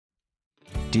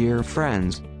Dear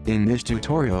friends, in this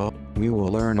tutorial, we will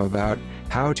learn about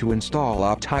how to install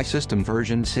Optisystem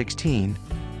version 16.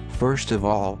 First of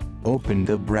all, open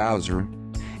the browser.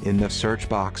 In the search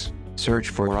box, search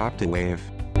for Optiwave.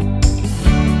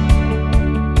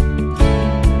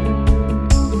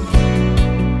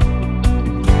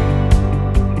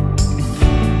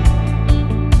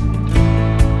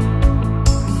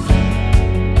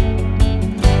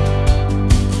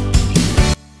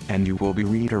 And you will be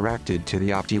redirected to the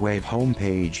Optiwave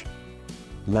homepage.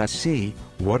 Let's see,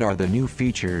 what are the new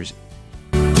features?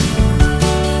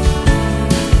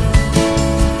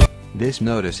 This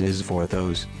notice is for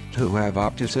those who have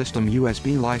Optisystem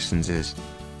USB licenses.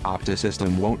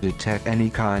 Optisystem won't detect any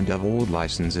kind of old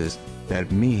licenses. That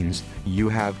means you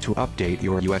have to update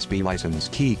your USB license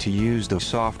key to use the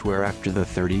software after the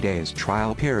 30 days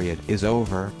trial period is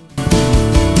over.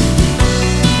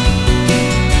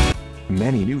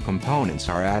 Many new components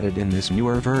are added in this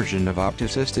newer version of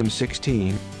Optisystem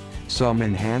 16. Some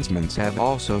enhancements have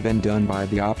also been done by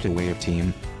the Optiwave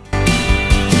team.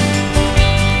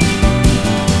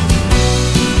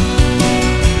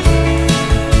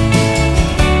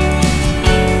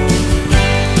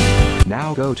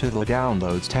 Now go to the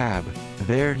Downloads tab.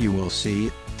 There you will see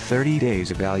 30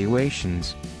 days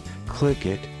evaluations. Click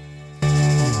it.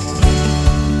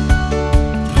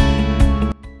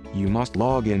 You must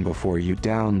log in before you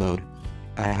download.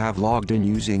 I have logged in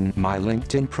using my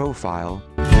LinkedIn profile.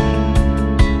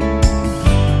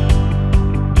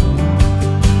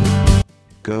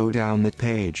 Go down the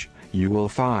page, you will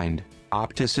find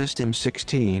Optisystem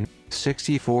 16,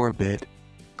 64-bit.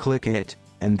 Click it,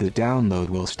 and the download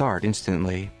will start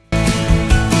instantly.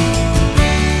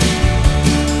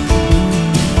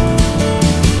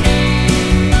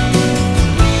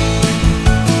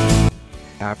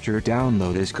 After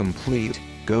download is complete,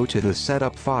 go to the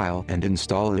setup file and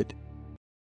install it.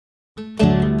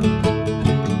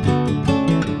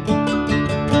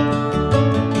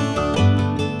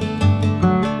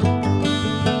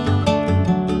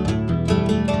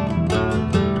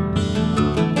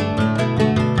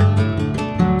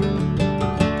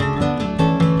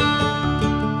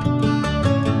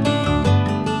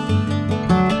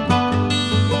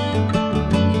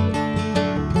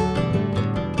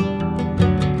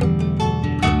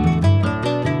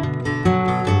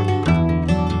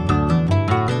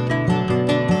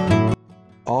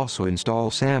 Also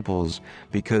install samples,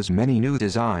 because many new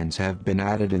designs have been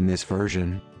added in this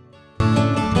version.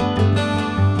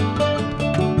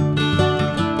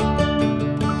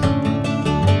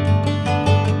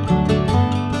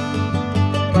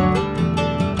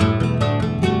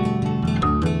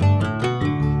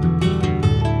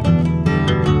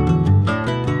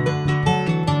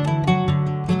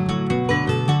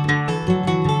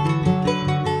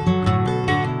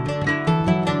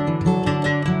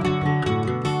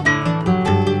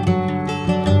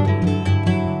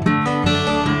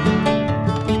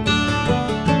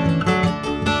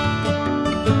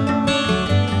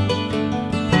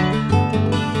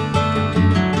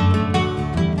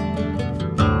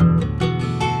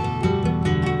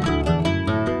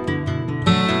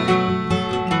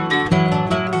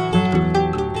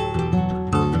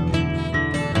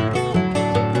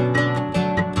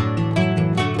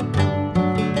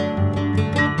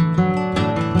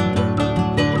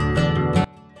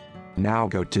 Now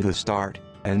go to the start,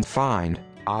 and find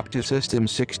Optisystem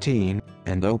 16,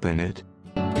 and open it.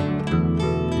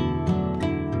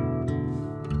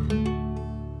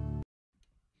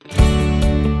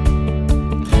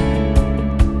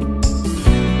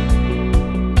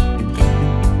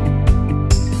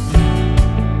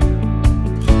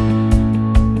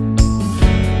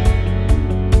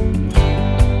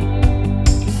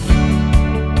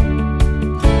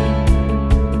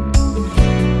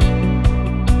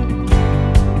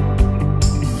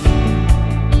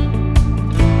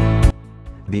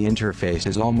 The interface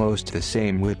is almost the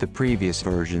same with the previous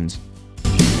versions.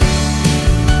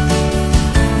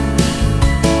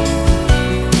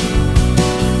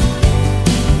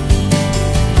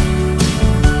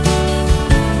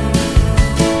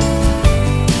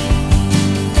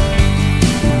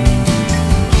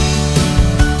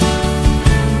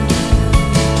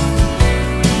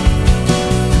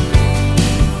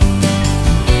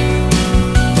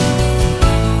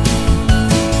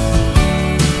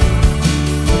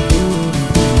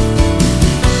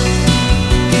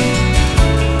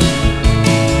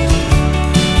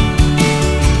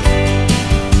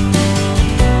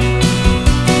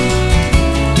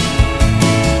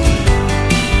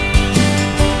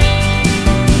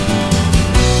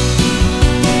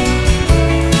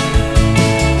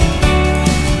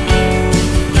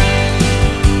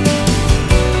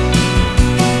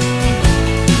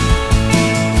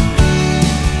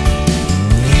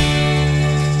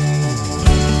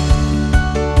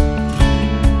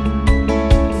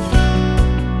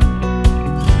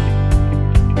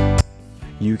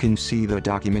 You can see the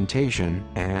documentation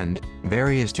and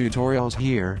various tutorials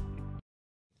here.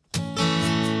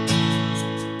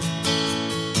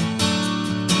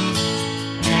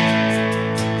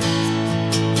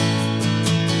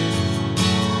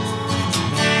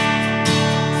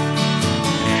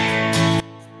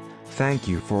 Thank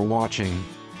you for watching.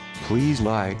 Please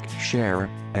like,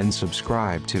 share, and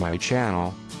subscribe to my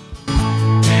channel.